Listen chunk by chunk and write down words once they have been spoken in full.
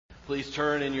Please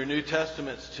turn in your New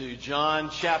Testaments to John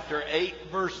chapter 8,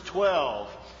 verse 12.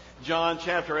 John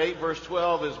chapter 8, verse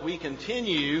 12, as we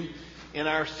continue in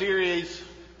our series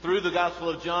through the Gospel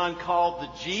of John called The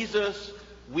Jesus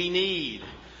We Need.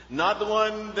 Not the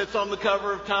one that's on the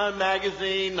cover of Time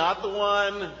magazine,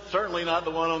 certainly not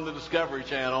the one on the Discovery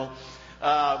Channel,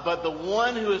 but the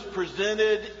one who is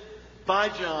presented by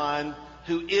John,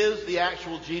 who is the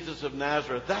actual Jesus of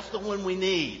Nazareth. That's the one we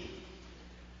need.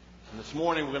 And this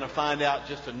morning we're going to find out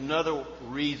just another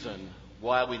reason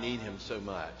why we need him so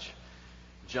much.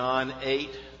 John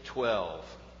 8:12.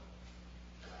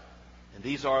 And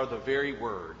these are the very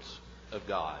words of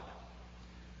God.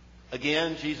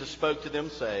 Again, Jesus spoke to them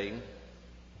saying,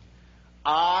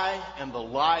 I am the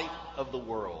light of the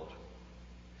world.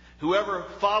 Whoever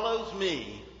follows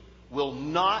me will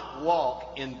not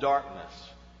walk in darkness,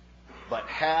 but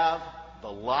have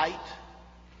the light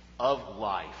of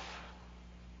life.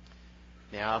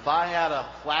 Now, if I had a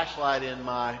flashlight in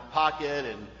my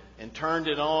pocket and turned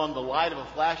it on, the light of a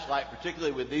flashlight,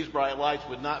 particularly with these bright lights,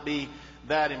 would not be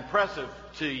that impressive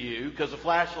to you because a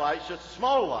flashlight's just a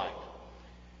small light.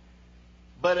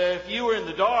 But if you were in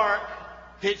the dark,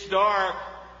 pitch dark,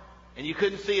 and you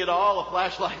couldn't see at all, a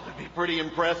flashlight would be pretty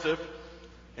impressive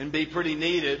and be pretty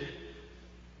needed.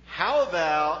 How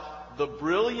about the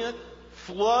brilliant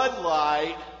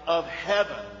floodlight of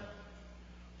heaven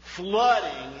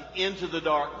flooding into the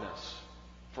darkness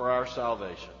for our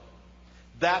salvation?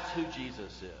 That's who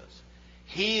Jesus is.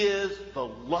 He is the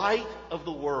light of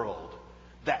the world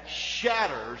that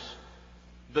shatters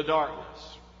the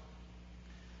darkness.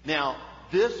 Now,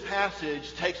 this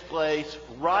passage takes place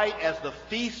right as the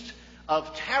Feast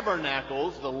of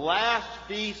Tabernacles, the last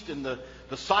feast in the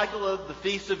cycle of the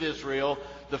Feast of Israel.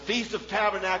 The Feast of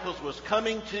Tabernacles was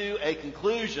coming to a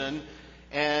conclusion,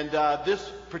 and this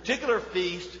particular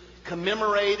feast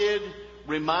commemorated,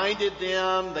 reminded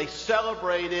them, they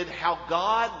celebrated how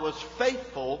God was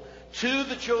faithful to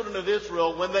the children of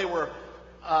Israel when they were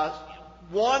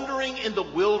wandering in the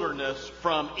wilderness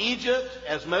from Egypt,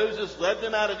 as Moses led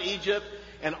them out of Egypt,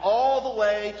 and all the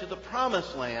way to the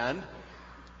Promised Land.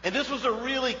 And this was a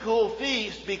really cool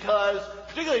feast because,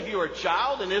 particularly if you were a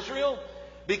child in Israel,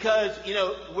 because,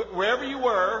 wherever you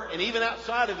were, and even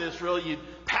outside of Israel, you'd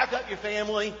pack up your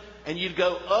family and you'd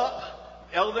go up,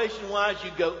 elevation-wise,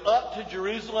 you'd go up to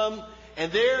Jerusalem,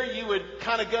 and there you would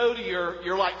kind of go to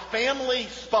your like family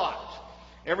spot.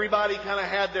 Everybody kind of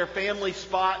had their family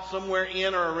spot somewhere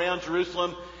in or around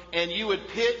Jerusalem, and you would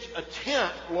pitch a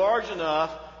tent large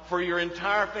enough for your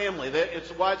entire family. It's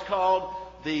why it's called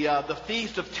the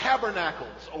Feast of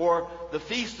Tabernacles, or the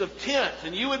Feast of Tents.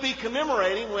 And you would be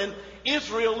commemorating when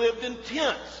Israel lived in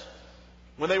tents,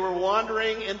 when they were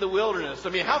wandering in the wilderness.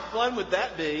 I mean, how fun would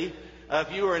that be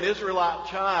if you were an Israelite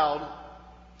child?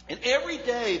 And every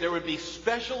day there would be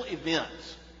special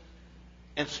events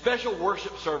and special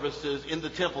worship services in the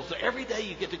temple. So every day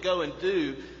you get to go and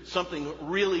do something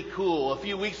really cool. A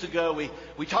few weeks ago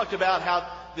we talked about how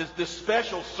this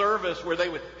special service where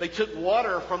they took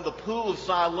water from the pool of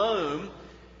Siloam,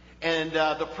 and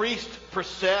the priest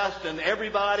processed, and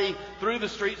everybody through the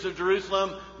streets of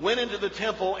Jerusalem went into the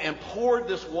temple and poured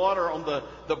this water on the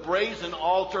brazen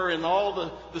altar and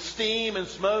all the steam and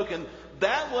smoke. And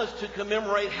that was to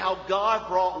commemorate how God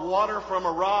brought water from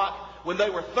a rock when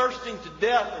they were thirsting to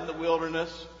death in the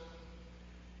wilderness.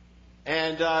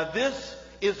 And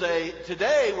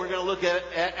today we're going to look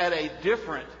at a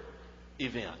different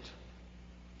event.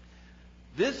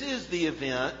 This is the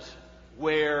event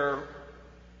where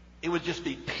it would just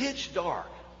be pitch dark.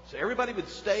 So everybody would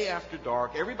stay after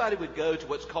dark. Everybody would go to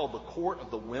what's called the Court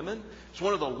of the Women. It's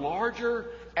one of the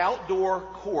larger outdoor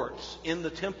courts in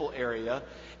the temple area.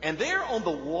 And there on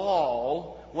the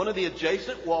wall, one of the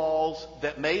adjacent walls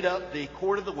that made up the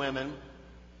Court of the Women,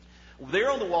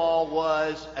 there on the wall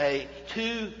was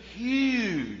two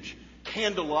huge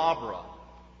candelabra.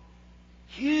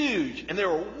 Huge. And they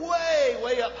were way,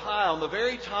 way up high on the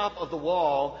very top of the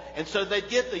wall. And so they'd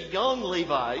get the young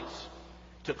Levites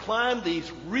to climb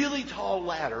these really tall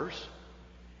ladders,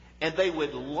 and they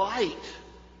would light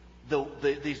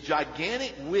these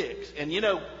gigantic wicks. And,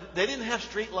 they didn't have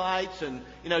street lights. And,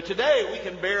 today we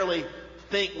can barely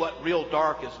think what real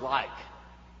dark is like.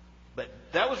 But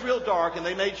that was real dark, and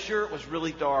they made sure it was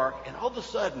really dark. And all of a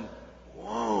sudden,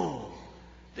 whoa,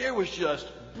 there was just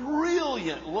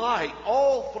brilliant light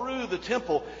all through the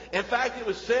temple. In fact, it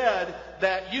was said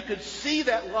that you could see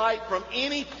that light from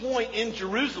any point in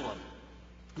Jerusalem.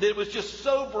 It was just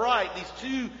so bright, these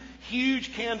two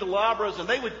huge candelabras, and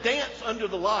they would dance under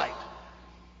the light.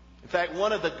 In fact,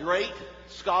 one of the great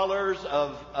scholars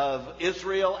of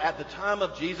Israel at the time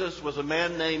of Jesus was a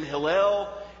man named Hillel,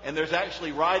 And there's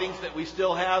actually writings that we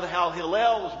still have how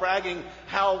Hillel was bragging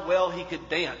how well he could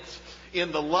dance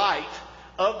in the light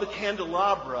of the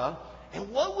candelabra.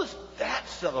 And what was that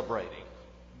celebrating?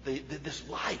 This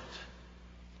light.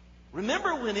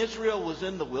 Remember when Israel was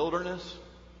in the wilderness?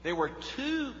 There were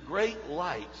two great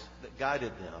lights that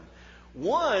guided them.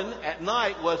 One at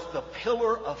night was the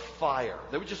pillar of fire.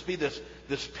 There would just be this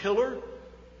pillar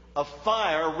of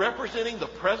fire representing the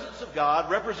presence of God,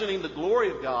 representing the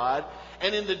glory of God.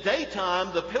 And in the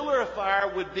daytime, the pillar of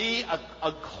fire would be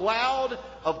a cloud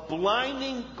of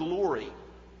blinding glory.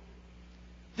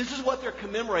 This is what they're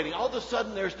commemorating. All of a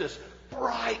sudden, there's this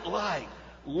bright light,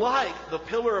 like the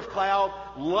pillar of cloud,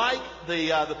 like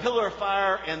the pillar of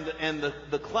fire and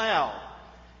the cloud.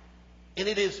 And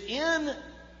it is in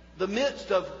the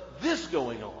midst of this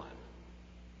going on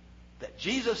that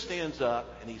Jesus stands up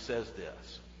and he says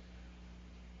this: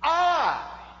 I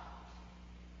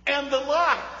am the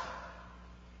light.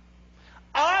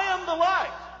 I am the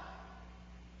light.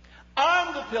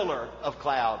 I'm the pillar of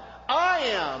cloud. I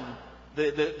am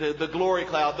the glory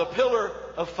cloud, the pillar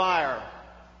of fire.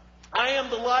 I am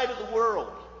the light of the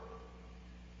world.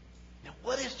 Now,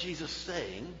 what is Jesus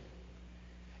saying?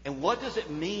 And what does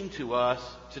it mean to us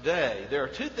today? There are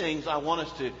two things I want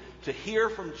us to hear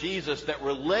from Jesus that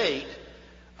relate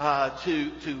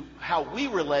to how we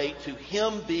relate to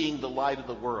Him being the light of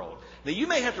the world. Now, you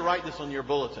may have to write this on your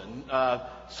bulletin,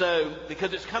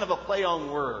 because it's kind of a play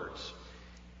on words.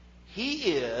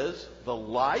 He is the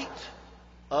light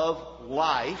of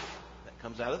life. That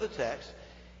comes out of the text.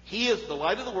 He is the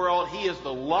light of the world. He is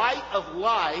the light of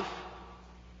life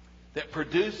that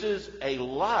produces a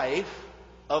life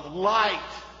of light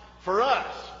for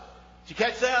us. Did you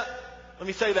catch that? Let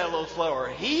me say that a little slower.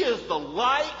 He is the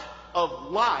light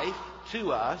of life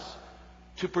to us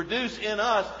to produce in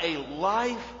us a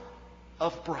life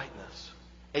of brightness,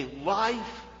 a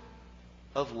life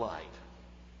of light.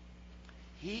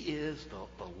 He is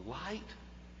the light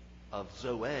of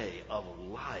Zoe, of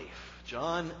life.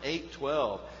 John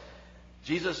 8:12.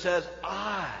 Jesus says,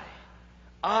 I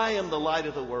am the light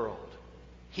of the world.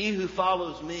 He who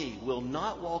follows me will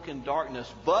not walk in darkness,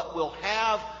 but will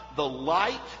have the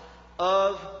light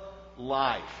of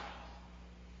life.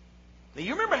 Now,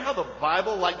 you remember how the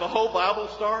Bible, like the whole Bible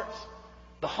starts?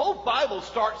 The whole Bible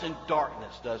starts in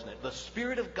darkness, doesn't it? The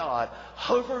Spirit of God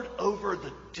hovered over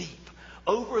the deep,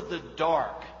 over the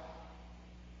dark.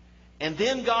 And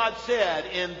then God said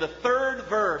in the third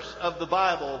verse of the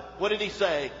Bible, what did He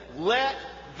say? Let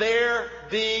there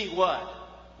be what?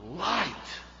 Light.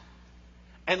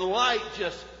 And light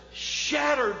just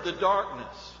shattered the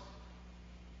darkness.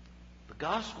 The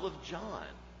Gospel of John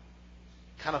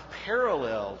kind of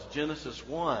parallels Genesis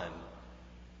 1.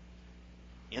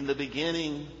 In the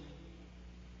beginning,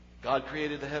 God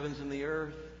created the heavens and the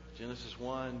earth. Genesis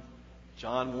 1.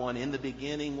 John 1, in the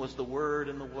beginning was the Word,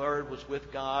 and the Word was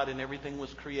with God, and everything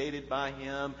was created by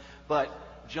Him. But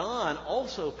John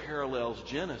also parallels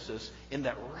Genesis in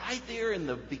that right there in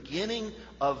the beginning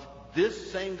of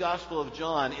this same Gospel of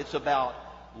John, it's about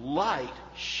light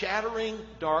shattering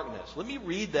darkness. Let me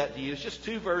read that to you. It's just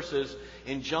two verses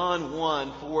in John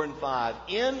 1, 4 and 5.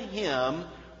 In Him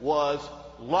was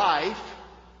life,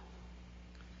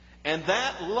 and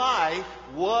that life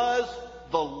was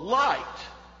the light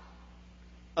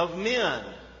of men.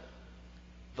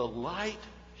 The light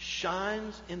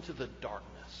shines into the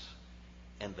darkness,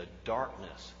 and the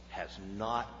darkness has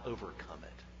not overcome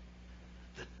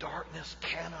it. The darkness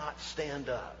cannot stand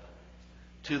up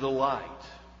to the light.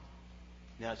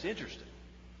 Now, it's interesting.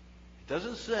 It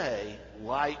doesn't say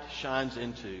light shines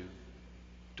into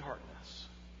darkness.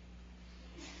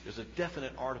 There's a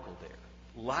definite article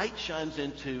there. Light shines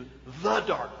into the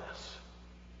darkness.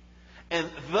 And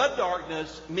the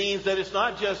darkness means that it's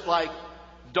not just like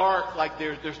dark, like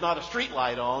there's not a street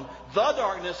light on. The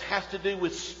darkness has to do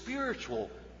with spiritual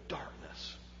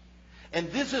darkness. And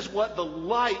this is what the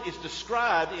light is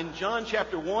described in John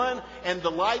chapter 1, and the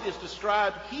light is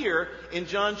described here in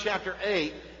John chapter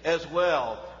 8 as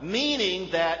well.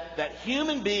 Meaning that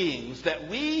human beings, that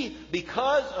we,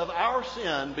 because of our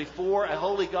sin before a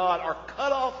holy God, are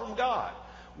cut off from God.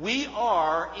 We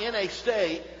are in a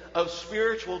state of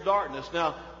spiritual darkness.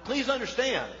 Now, please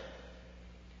understand,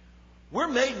 we're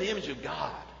made in the image of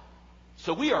God.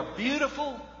 So we are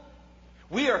beautiful.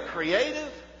 We are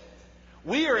creative.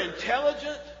 We are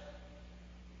intelligent.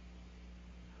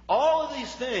 All of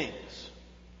these things.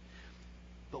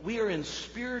 But we are in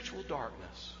spiritual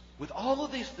darkness. With all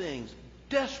of these things,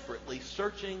 desperately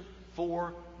searching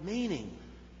for meaning.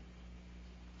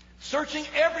 Searching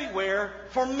everywhere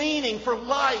for meaning, for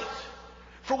light.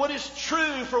 for what is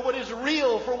true, for what is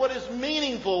real, for what is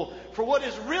meaningful, for what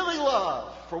is really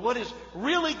love, for what is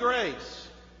really grace.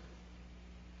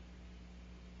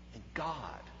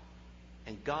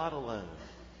 And God alone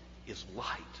is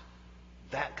light.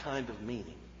 That kind of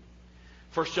meaning.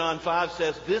 1 John 5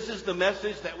 says, this is the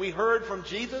message that we heard from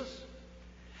Jesus,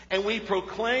 and we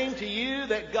proclaim to you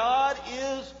that God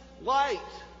is light,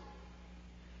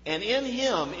 and in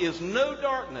Him is no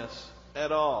darkness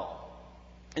at all.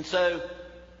 And so,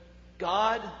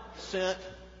 God sent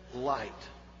light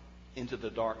into the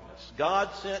darkness. God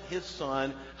sent His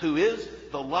Son, who is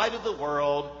the light of the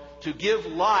world, to give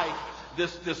life,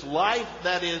 this life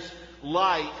that is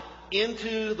light,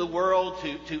 into the world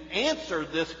to answer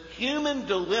this human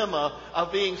dilemma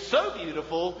of being so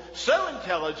beautiful, so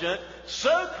intelligent,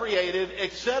 so creative,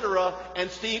 etc., and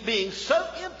being so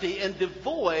empty and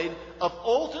devoid of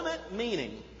ultimate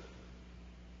meaning.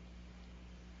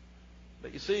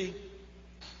 But you see,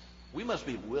 we must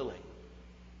be willing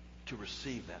to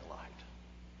receive that light.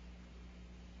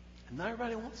 And not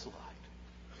everybody wants the light.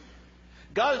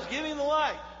 God is giving the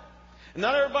light. And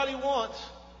not everybody wants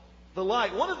the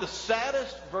light. One of the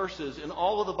saddest verses in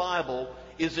all of the Bible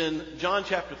is in John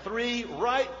chapter 3,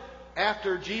 right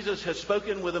after Jesus has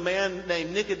spoken with a man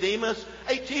named Nicodemus,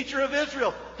 a teacher of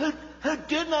Israel, who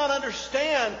did not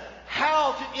understand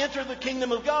how to enter the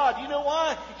kingdom of God. You know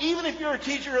why? Even if you're a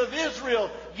teacher of Israel,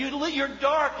 you're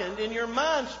darkened in your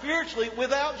mind spiritually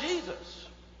without Jesus.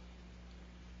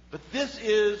 But this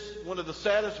is one of the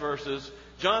saddest verses,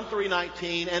 John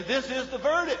 3:19, and this is the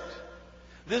verdict.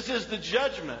 This is the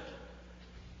judgment.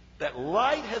 That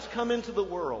light has come into the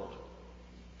world,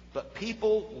 but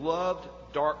people loved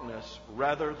darkness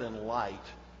rather than light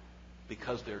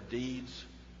because their deeds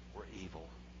were evil.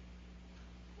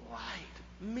 Light,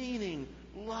 meaning,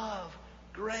 love,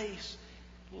 grace.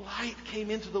 Light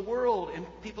came into the world, and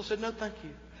people said, no, thank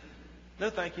you. No,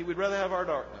 thank you. We'd rather have our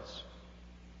darkness.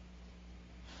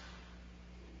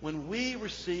 When we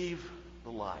receive the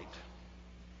light,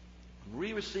 when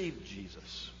we receive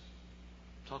Jesus,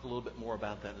 talk a little bit more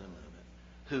about that in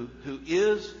a moment, who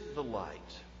is the light,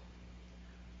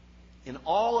 in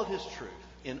all of His truth,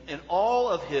 in all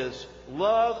of His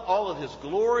love, all of His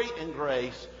glory and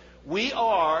grace, we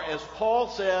are, as Paul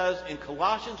says in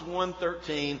Colossians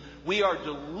 1:13, we are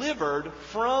delivered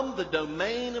from the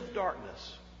domain of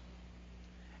darkness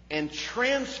and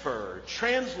transferred,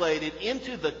 translated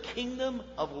into the kingdom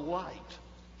of light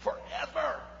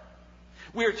forever.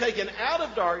 We are taken out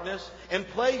of darkness and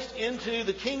placed into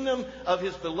the kingdom of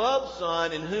His beloved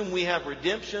Son, in whom we have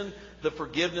redemption, the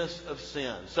forgiveness of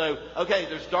sin. So, okay,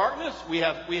 there's darkness. We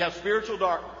have spiritual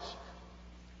darkness.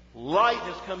 Light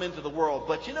has come into the world.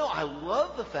 But you know, I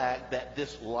love the fact that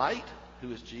this light,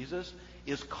 who is Jesus,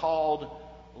 is called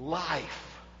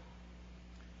life.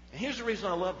 And here's the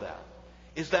reason I love that,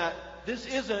 is that this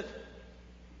isn't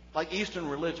like Eastern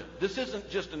religion. This isn't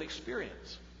just an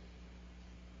experience.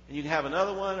 And you can have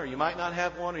another one, or you might not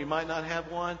have one, or you might not have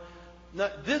one. No,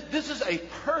 this is a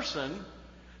person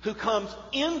who comes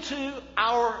into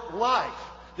our life.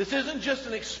 This isn't just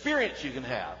an experience you can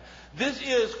have. This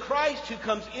is Christ who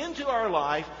comes into our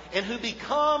life and who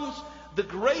becomes the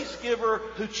grace giver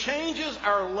who changes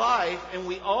our life, and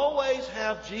we always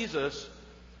have Jesus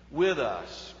with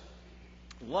us.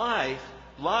 Light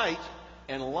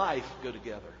and life go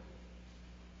together.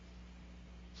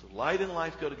 So light and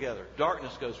life go together.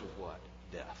 Darkness goes with what?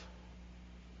 Death.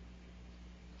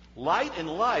 Light and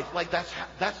life, like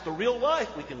that's the real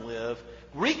life we can live,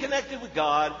 reconnected with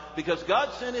God because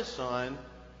God sent His Son.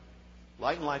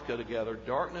 Light and life go together.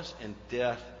 Darkness and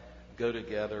death go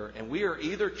together. And we are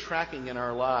either tracking in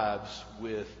our lives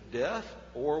with death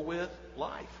or with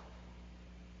life.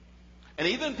 And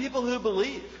even people who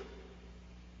believe,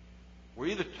 we're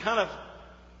either kind of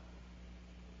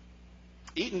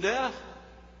eating death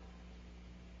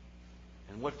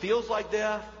and what feels like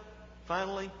death,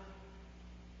 finally,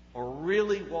 or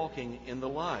really walking in the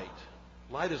light.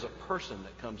 Light is a person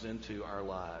that comes into our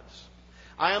lives.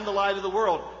 I am the light of the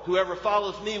world. Whoever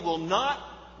follows me will not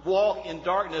walk in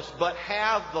darkness, but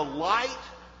have the light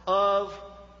of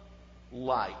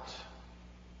light.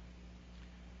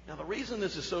 Now, the reason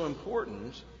this is so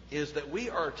important is that we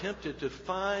are tempted to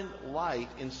find light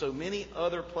in so many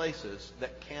other places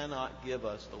that cannot give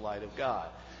us the light of God.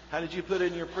 How did you put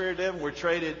it in your prayer, Devin? We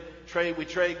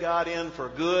trade God in for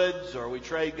goods, or we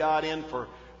trade God in for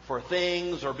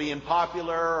things, or being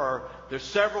popular, or there's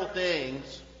several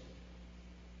things.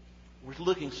 We're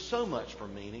looking so much for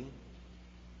meaning.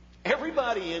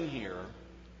 Everybody in here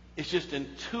is just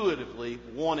intuitively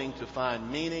wanting to find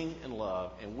meaning and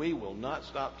love, and we will not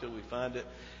stop till we find it.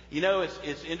 You know,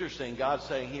 it's interesting. God's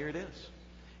saying, here it is.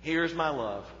 Here's my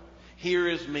love. Here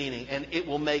is meaning. And it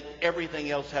will make everything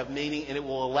else have meaning, and it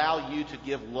will allow you to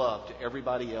give love to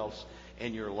everybody else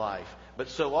in your life. But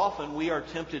so often we are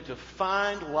tempted to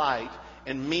find light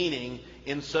and meaning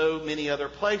in so many other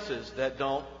places that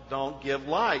don't give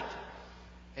light.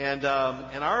 And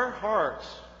our hearts,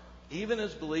 even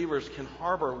as believers, can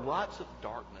harbor lots of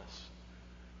darkness.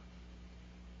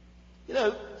 You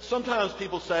know, sometimes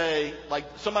people say, like,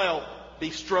 somebody will be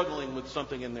struggling with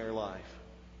something in their life.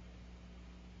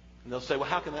 And they'll say, well,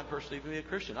 how can that person even be a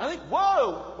Christian? I think,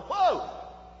 whoa,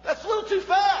 that's a little too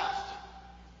fast.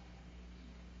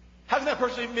 How can that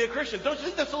person even be a Christian? Don't you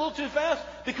think that's a little too fast?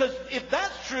 Because if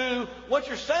that's true, what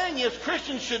you're saying is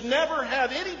Christians should never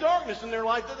have any darkness in their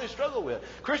life that they struggle with.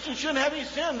 Christians shouldn't have any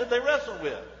sin that they wrestle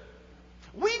with.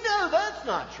 We know that's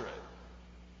not true.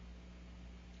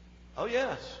 Oh,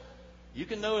 yes. You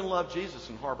can know and love Jesus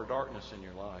and harbor darkness in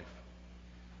your life.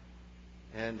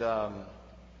 And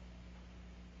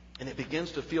it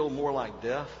begins to feel more like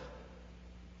death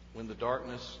when the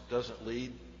darkness doesn't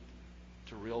lead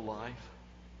to real life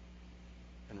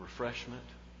and refreshment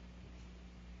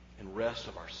and rest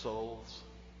of our souls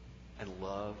and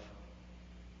love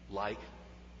like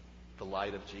the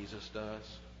light of Jesus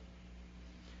does.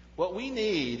 What we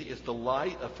need is the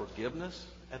light of forgiveness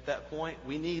at that point.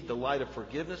 We need the light of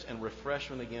forgiveness and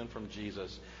refreshment again from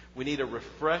Jesus. We need a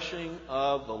refreshing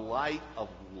of the light of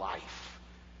life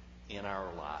in our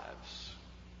lives.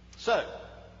 So,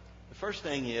 the first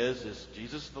thing is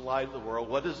Jesus is the light of the world.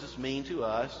 What does this mean to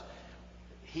us?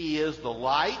 He is the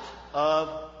light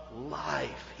of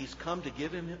life. He's come to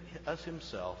give us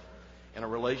himself and a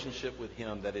relationship with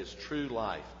him that is true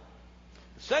life.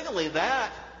 Secondly, that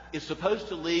is supposed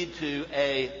to lead to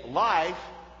a life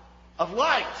of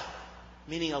light,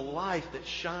 meaning a life that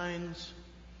shines,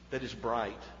 that is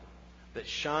bright, that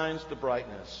shines the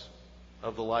brightness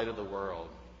of the light of the world.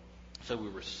 So we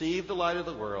receive the light of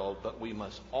the world, but we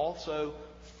must also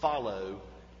follow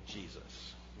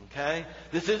Jesus. Okay?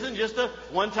 This isn't just a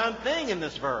one-time thing in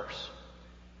this verse.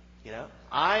 You know,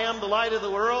 I am the light of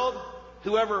the world.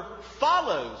 Whoever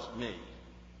follows me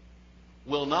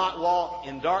will not walk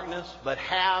in darkness, but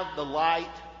have the light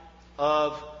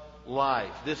of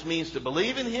life. This means to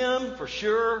believe in him for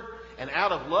sure, and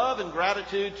out of love and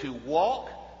gratitude to walk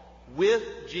with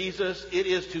Jesus. It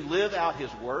is to live out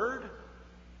his word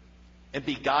and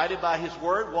be guided by his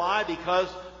word. Why? Because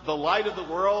the light of the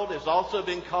world has also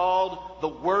been called the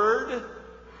Word.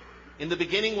 In the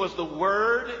beginning was the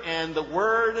Word, and the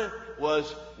Word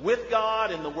was with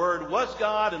God, and the Word was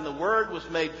God, and the Word was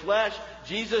made flesh.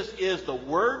 Jesus is the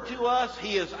Word to us.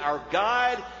 He is our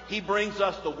guide. He brings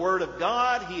us the Word of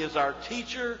God. He is our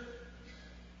teacher.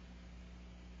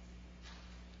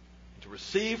 To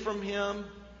receive from him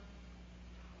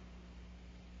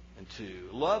and to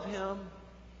love him,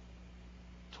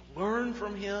 to learn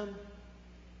from him,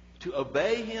 to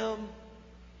obey him,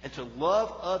 and to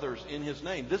love others in his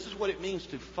name. This is what it means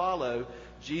to follow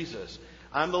Jesus.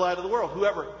 I'm the light of the world.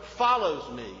 Whoever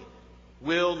follows me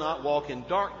will not walk in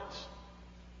darkness,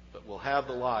 but will have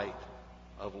the light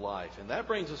of life. And that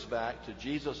brings us back to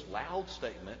Jesus' loud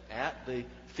statement at the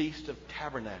Feast of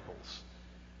Tabernacles.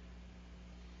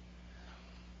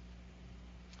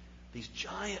 These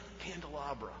giant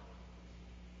candelabra,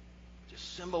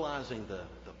 just symbolizing the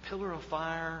pillar of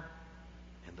fire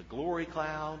and the glory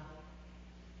cloud.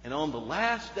 And on the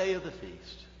last day of the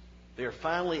feast, they are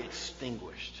finally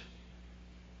extinguished.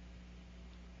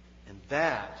 And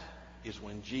that is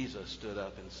when Jesus stood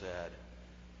up and said,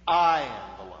 I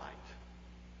am the light.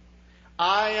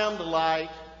 I am the light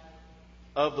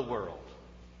of the world.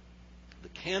 The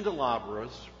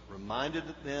candelabras reminded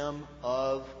them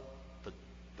of the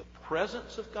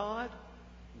presence of God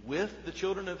with the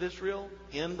children of Israel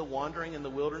in the wandering in the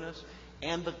wilderness,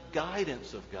 and the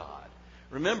guidance of God.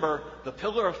 Remember, the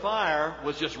pillar of fire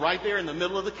was just right there in the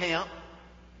middle of the camp,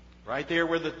 right there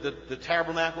where the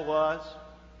tabernacle was.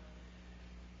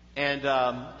 And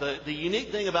the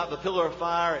unique thing about the pillar of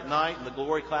fire at night and the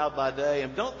glory cloud by day,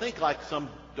 and don't think like some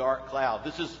dark cloud.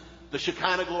 This is the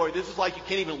Shekinah glory. This is like you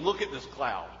can't even look at this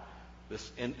cloud.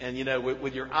 And you know,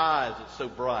 with your eyes, it's so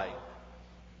bright.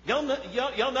 Y'all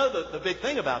know the big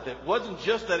thing about that. It wasn't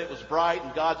just that it was bright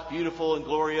and God's beautiful and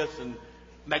glorious and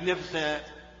magnificent,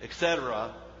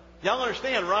 etc. Y'all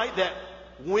understand, right? That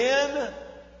when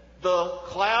the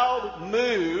cloud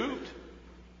moved,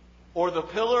 or the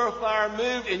pillar of fire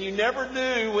moved, and you never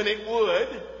knew when it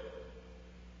would,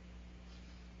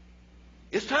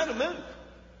 it's time to move.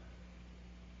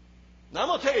 Now I'm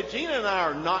going to tell you, Gina and I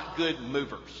are not good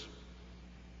movers.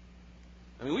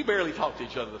 I mean, we barely talk to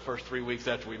each other the first 3 weeks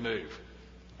after we move.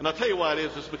 And I'll tell you why it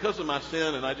is. It's because of my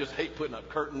sin, and I just hate putting up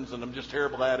curtains, and I'm just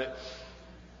terrible at it.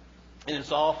 And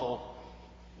it's awful.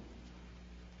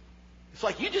 It's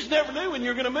like you just never knew when you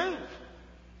were going to move.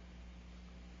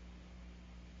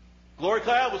 Glory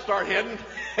cloud would start heading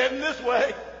this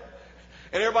way.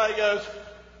 And everybody goes,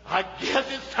 I guess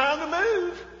it's time to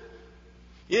move.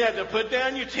 You had to put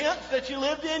down your tents that you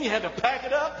lived in. You had to pack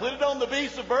it up, put it on the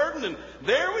beast of burden. And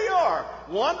there we are,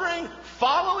 wandering,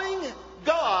 following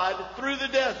God through the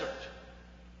desert.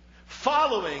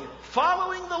 Following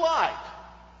the light.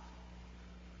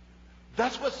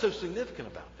 That's what's so significant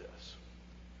about this.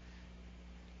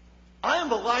 I am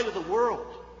the light of the world.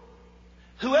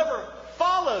 Whoever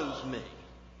follows me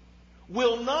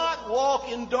will not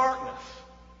walk in darkness,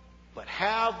 but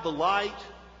have the light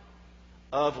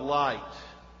of light.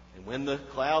 And when the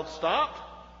clouds stop,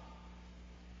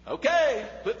 okay,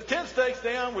 put the tent stakes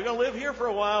down. We're going to live here for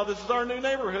a while. This is our new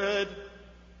neighborhood.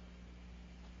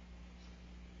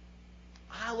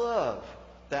 I love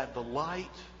that the light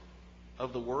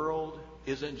of the world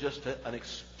isn't just a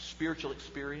spiritual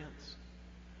experience.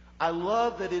 I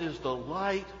love that it is the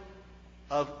light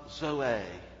of Zoe.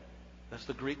 That's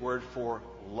the Greek word for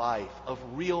life, of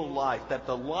real life. That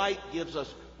the light gives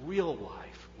us real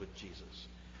life with Jesus.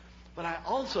 But I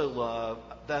also love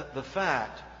that the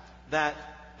fact that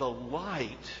the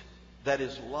light that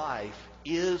is life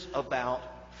is about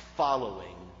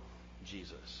following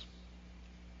Jesus.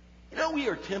 You know, we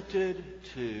are tempted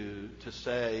to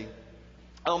say,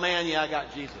 oh man, yeah, I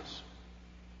got Jesus.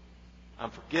 I'm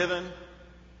forgiven.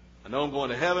 I know I'm going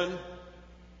to heaven.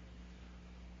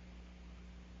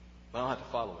 But I don't have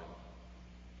to follow him.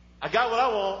 I got what I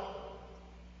want.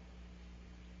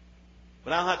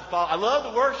 But I don't have to follow. I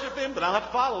love to worship him, but I don't have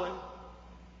to follow him.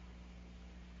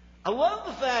 I love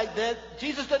the fact that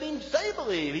Jesus doesn't even say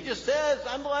believe. He just says,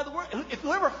 I'm the light of the world. If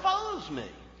whoever follows me,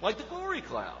 like the glory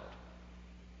cloud.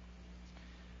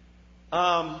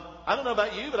 I don't know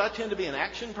about you, but I tend to be an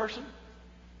action person.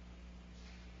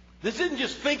 This isn't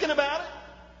just thinking about it.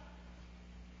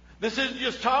 This isn't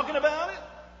just talking about it.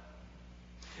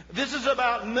 This is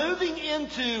about moving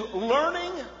into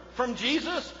learning from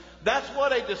Jesus. That's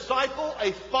what a disciple,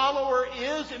 a follower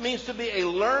is. It means to be a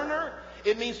learner.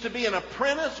 It means to be an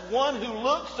apprentice, one who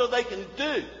looks so they can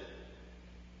do.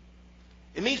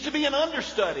 It means to be an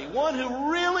understudy, one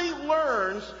who really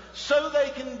learns so they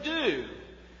can do.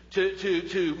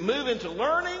 To move into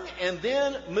learning and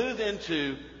then move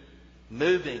into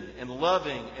moving and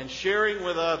loving and sharing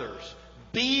with others.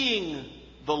 Being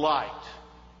the light.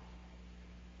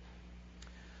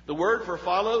 The word for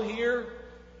follow here,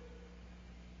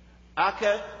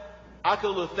 akolutheo.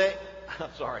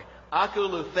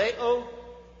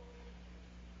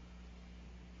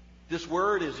 This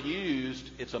word is used,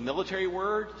 it's a military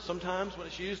word sometimes when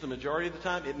it's used, the majority of the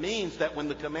time. It means that when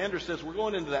the commander says we're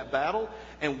going into that battle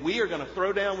and we are going to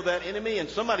throw down with that enemy and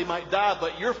somebody might die,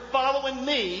 but you're following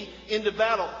me into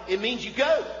battle, it means you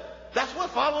go. That's what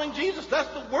following Jesus, that's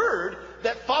the word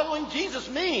that following Jesus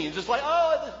means. It's like,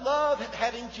 oh, I just love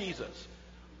having Jesus.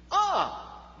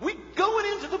 We're going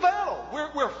into the battle.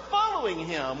 We're following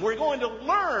him. We're going to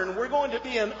learn. We're going to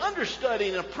be an understudy,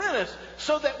 an apprentice,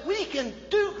 so that we can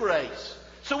do grace,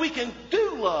 so we can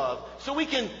do love, so we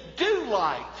can do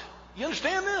light. You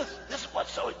understand this? This is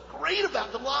what's so great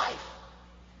about the life.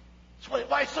 It's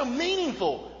why it's so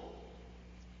meaningful.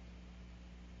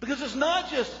 Because it's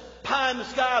not just pie in the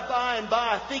sky, by and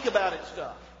by, think about it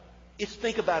stuff. It's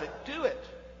think about it, do it.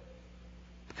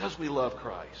 Because we love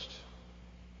Christ.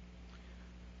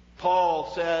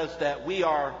 Paul says that we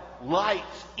are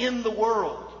lights in the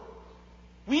world.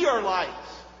 We are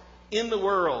lights in the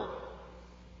world.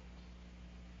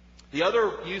 The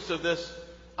other use of this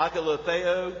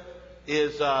akolutheo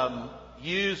is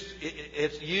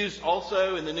it's used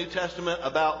also in the New Testament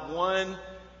about one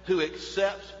who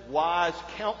accepts wise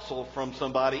counsel from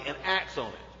somebody and acts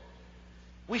on it.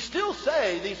 We still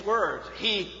say these words.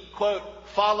 He, quote,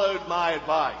 followed my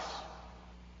advice.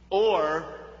 Or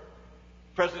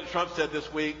President Trump said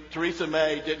this week, Theresa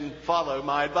May didn't follow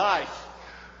my advice.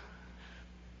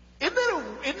 Isn't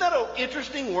that an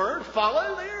interesting word,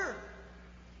 follow there? It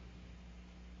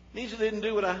means they didn't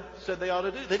do what I said they ought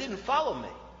to do. They didn't follow me.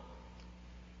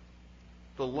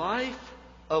 The life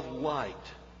of light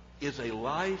is a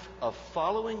life of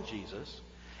following Jesus.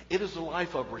 It is a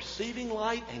life of receiving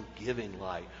light and giving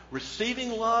light.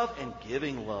 Receiving love and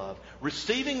giving love.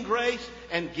 Receiving grace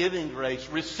and giving grace.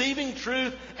 Receiving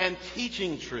truth and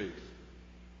teaching truth.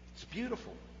 It's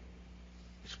beautiful.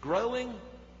 It's growing.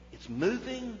 It's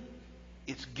moving.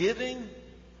 It's giving.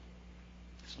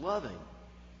 It's loving.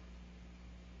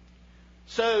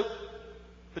 So,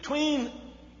 between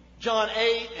John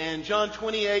 8 and John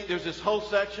 28, there's this whole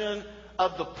section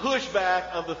of the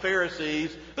pushback of the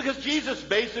Pharisees, because Jesus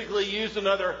basically used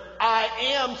another I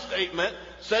am statement,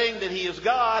 saying that he is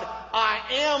God. I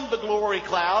am the glory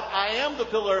cloud. I am the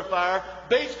pillar of fire.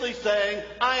 Basically saying,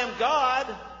 I am God.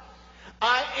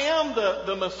 I am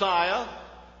the Messiah.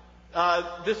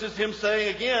 This is him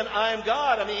saying again, I am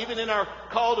God. I mean, even in our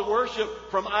call to worship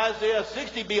from Isaiah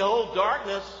 60, behold,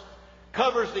 darkness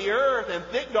covers the earth and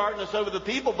thick darkness over the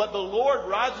people, but the Lord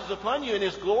rises upon you and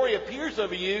his glory appears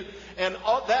over you. And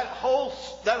that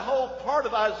whole part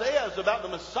of Isaiah is about the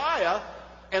Messiah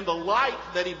and the light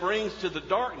that he brings to the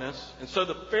darkness. And so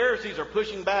the Pharisees are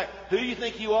pushing back. Who do you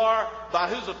think you are? By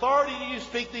whose authority do you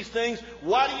speak these things?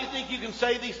 Why do you think you can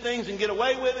say these things and get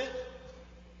away with it?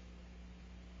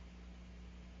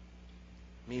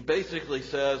 He basically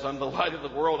says, I'm the light of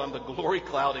the world. I'm the glory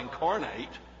cloud incarnate.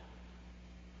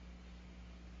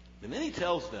 And then he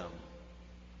tells them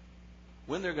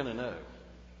when they're going to know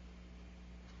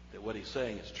that what he's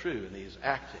saying is true and he's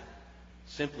acting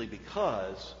simply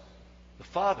because the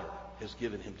Father has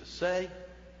given him to say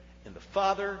and the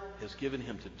Father has given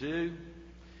him to do.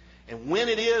 And when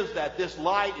it is that this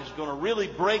light is going to really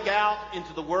break out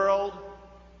into the world,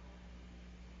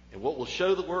 and what will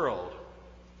show the world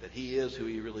that he is who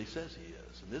he really says he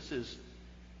is. And this is,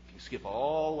 if you skip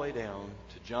all the way down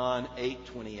to John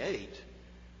 8:28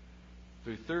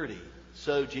 through 30.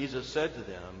 So Jesus said to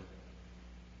them,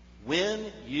 when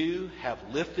you have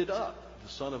lifted up the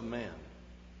Son of Man,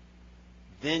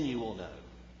 then you will know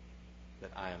that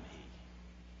I am he.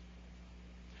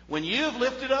 When you have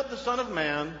lifted up the Son of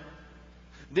Man,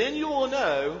 then you will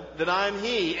know that I am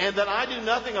he, and that I do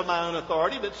nothing of my own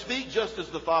authority, but speak just as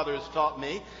the Father has taught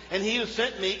me. And he who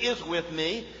sent me is with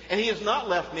me, and he has not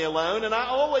left me alone. And I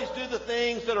always do the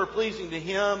things that are pleasing to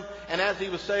him. And as he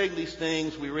was saying these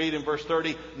things, we read in verse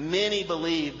 30, many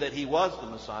believed that he was the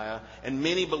Messiah, and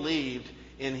many believed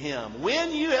in him.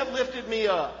 When you have lifted me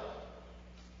up,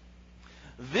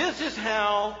 this is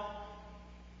how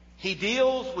he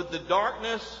deals with the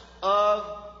darkness of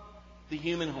the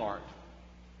human heart.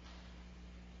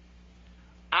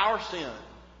 Our sin,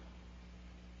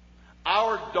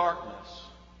 our darkness,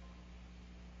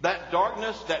 that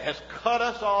darkness that has cut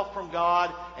us off from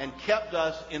God and kept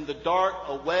us in the dark,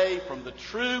 away from the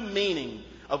true meaning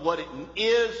of what it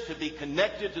is to be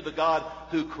connected to the God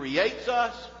who creates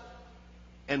us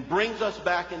and brings us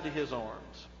back into his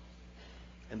arms.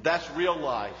 And that's real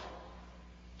life.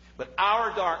 But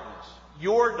our darkness,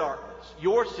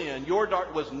 your sin, your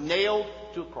darkness was nailed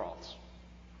to a cross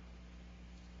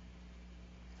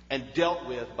and dealt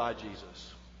with by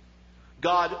Jesus.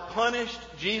 God punished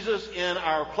Jesus in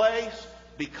our place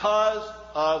because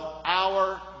of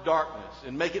our darkness.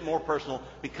 And make it more personal,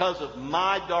 because of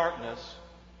my darkness.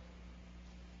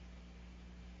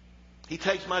 He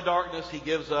takes my darkness, he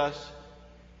gives us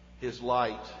his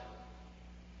light.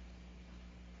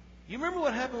 You remember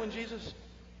what happened when Jesus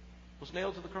was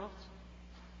nailed to the cross?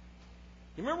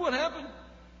 You remember what happened?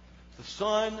 The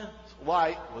sun's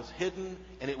light was hidden,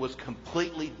 and it was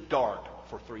completely dark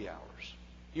for 3 hours.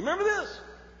 You remember this?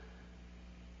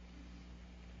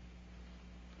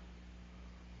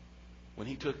 When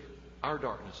he took our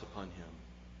darkness upon him,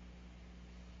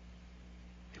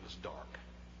 it was dark.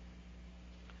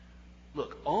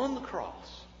 Look, on the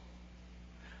cross,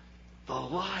 the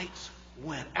lights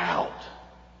went out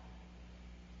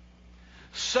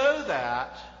so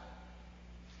that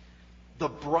the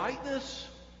brightness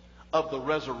of the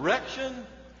resurrection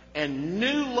and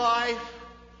new life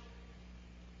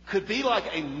could be like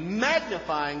a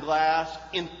magnifying glass,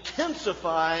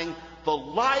 intensifying the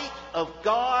light of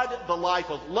God, the life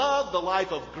of love, the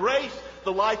life of grace,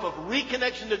 the life of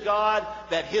reconnection to God,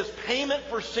 that his payment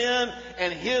for sin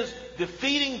and his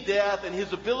defeating death and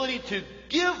his ability to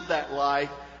give that life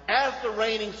as the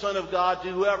reigning Son of God to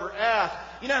whoever asks.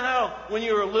 You know how when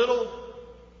you were little,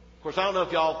 of course I don't know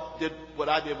if y'all did what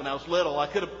I did when I was little. I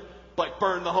could have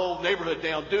burned the whole neighborhood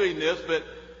down doing this, but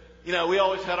you know, we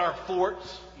always had our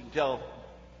forts. You can tell,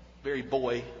 very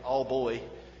boy, all boy.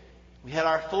 We had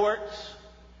our forts.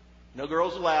 No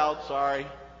girls allowed, sorry.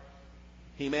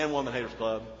 He-Man Woman Haters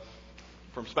Club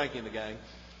from Spanking the Gang.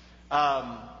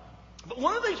 But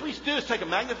one of the things we used to do is take a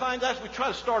magnifying glass. We try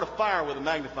to start a fire with a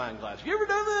magnifying glass. Have you ever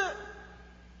done that?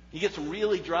 You get some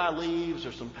really dry leaves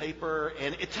or some paper,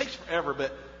 and it takes forever,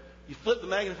 but you flip the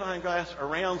magnifying glass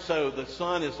around so the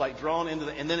sun is like drawn into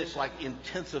and then it's like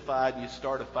intensified and you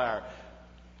start a fire.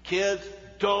 Kids,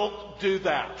 don't do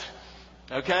that.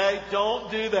 Okay?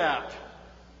 Don't do that.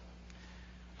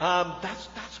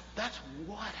 That's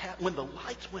what happened when the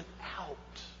lights went out.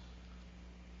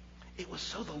 It was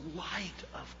so the light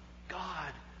of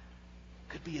God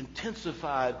could be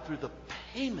intensified through the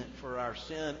payment for our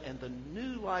sin and the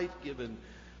new life given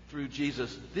through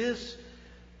Jesus.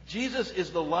 Jesus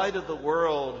is the light of the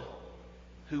world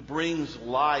who brings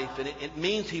life, and it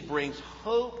means he brings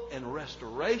hope and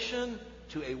restoration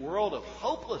to a world of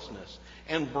hopelessness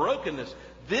and brokenness.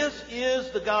 This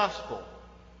is the gospel.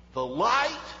 The light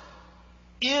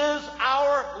is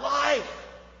our life.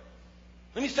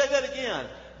 Let me say that again.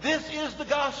 This is the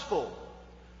gospel.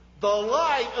 The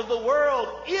light of the world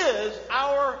is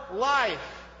our life.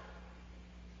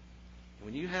 And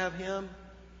when you have him,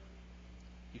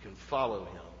 you can follow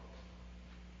him.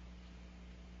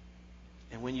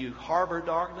 And when you harbor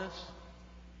darkness,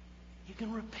 you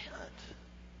can repent.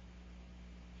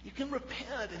 You can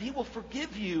repent, and he will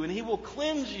forgive you, and he will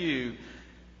cleanse you.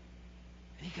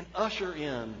 And he can usher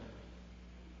in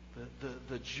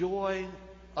the joy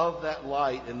of that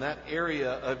light in that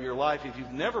area of your life. If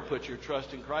you've never put your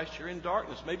trust in Christ, you're in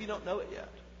darkness. Maybe you don't know it yet.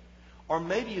 Or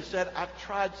maybe you said, I've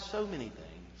tried so many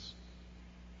things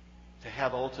to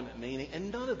have ultimate meaning,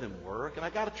 and none of them work, and I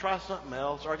got to try something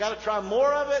else, or I got to try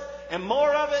more of it, and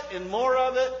more of it, and more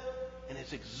of it, and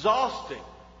it's exhausting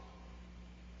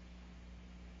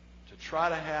to try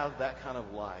to have that kind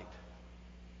of light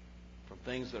from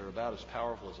things that are about as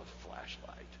powerful as a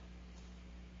flashlight.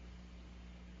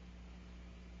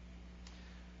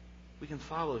 We can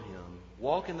follow him,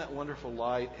 walk in that wonderful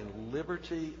light and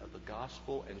liberty of the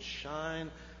gospel, and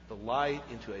shine the light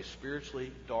into a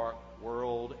spiritually dark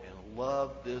world, and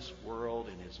love this world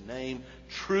in his name,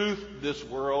 truth this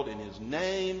world in his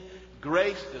name,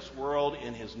 grace this world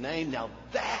in his name. Now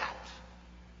that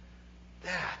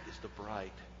is the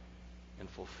bright and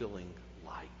fulfilling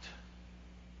light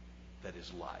that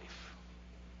is life.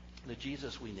 The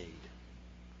Jesus we need,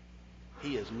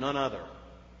 he is none other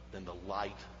than the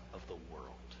light of the world.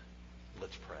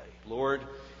 Let's pray. Lord,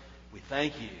 we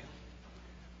thank you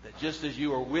that just as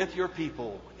you are with your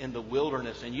people in the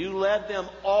wilderness and you led them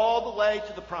all the way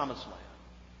to the promised land,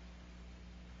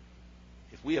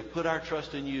 if we have put our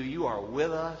trust in you, you are with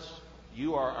us,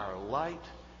 you are our light,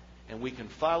 and we can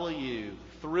follow you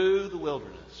through the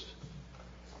wilderness.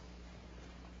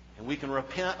 And we can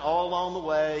repent all along the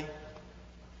way,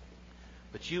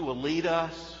 but you will lead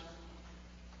us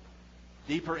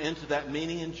deeper into that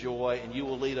meaning and joy, and you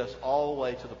will lead us all the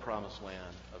way to the promised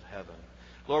land of heaven.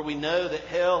 Lord, we know that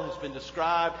hell has been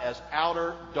described as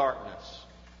outer darkness,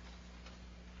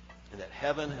 and that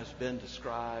heaven has been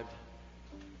described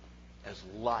as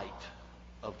light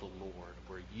of the Lord,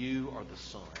 where you are the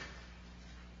sun.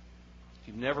 If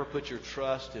you've never put your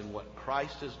trust in what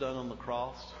Christ has done on the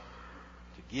cross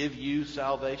to give you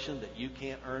salvation that you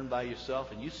can't earn by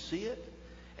yourself, and you see it,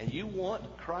 and you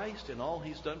want Christ and all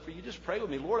he's done for you, just pray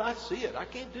with me. Lord, I see it. I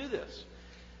can't do this.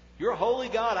 You're a holy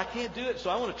God. I can't do it,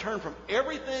 so I want to turn from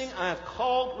everything I have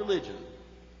called religion.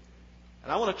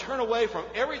 And I want to turn away from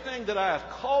everything that I have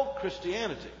called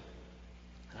Christianity.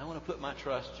 And I want to put my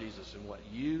trust, Jesus, in what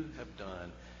you have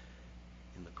done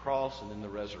in the cross and in the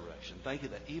resurrection. Thank you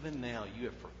that even now you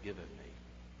have forgiven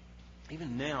me.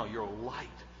 Even now your light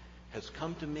has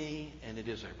come to me, and it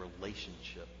is a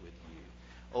relationship with you.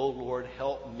 Oh, Lord,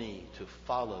 help me to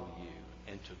follow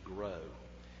you and to grow.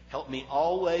 Help me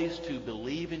always to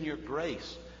believe in your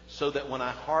grace so that when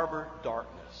I harbor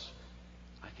darkness,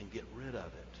 I can get rid of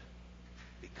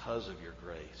it because of your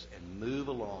grace and move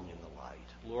along in the light.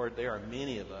 Lord, there are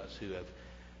many of us who have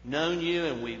known you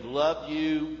and we've loved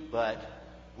you, but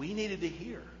we needed to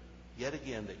hear yet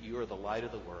again that you are the light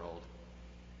of the world.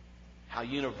 How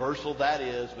universal that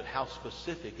is, but how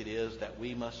specific it is that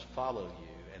we must follow you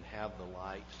and have the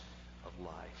light of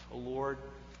life. Oh, Lord,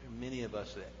 there are many of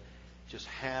us that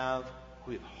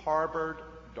we've harbored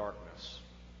darkness.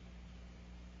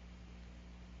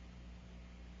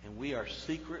 And we are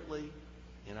secretly,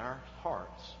 in our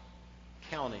hearts,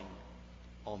 counting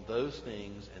on those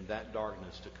things and that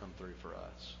darkness to come through for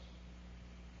us.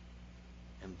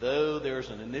 And though there's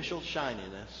an initial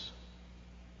shininess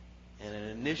and an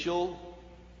initial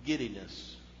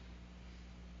giddiness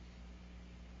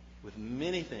with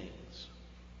many things,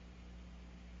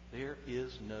 there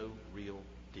is no real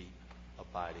deep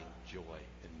abiding joy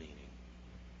and meaning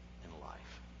in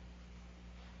life.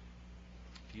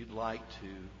 If you'd like to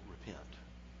repent,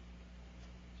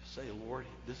 just say, Lord,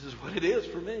 this is what it is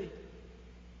for me.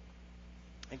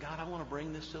 And God, I want to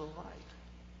bring this to the light.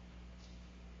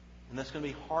 And that's going to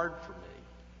be hard for me.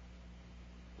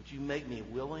 Would you make me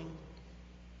willing?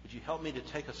 Would you help me to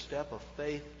take a step of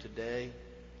faith today?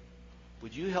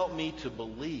 Would you help me to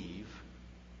believe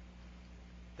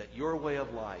that your way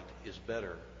of light is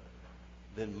better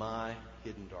than my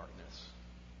hidden darkness?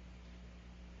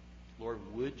 Lord,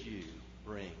 would you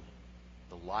bring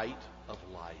the light of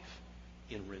life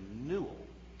in renewal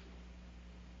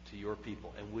to your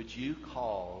people. And would you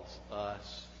cause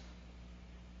us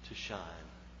to shine,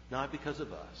 not because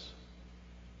of us,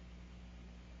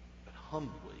 but humbly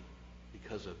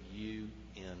because of you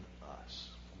in us.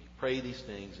 We pray these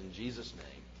things in Jesus'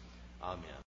 name. Amen.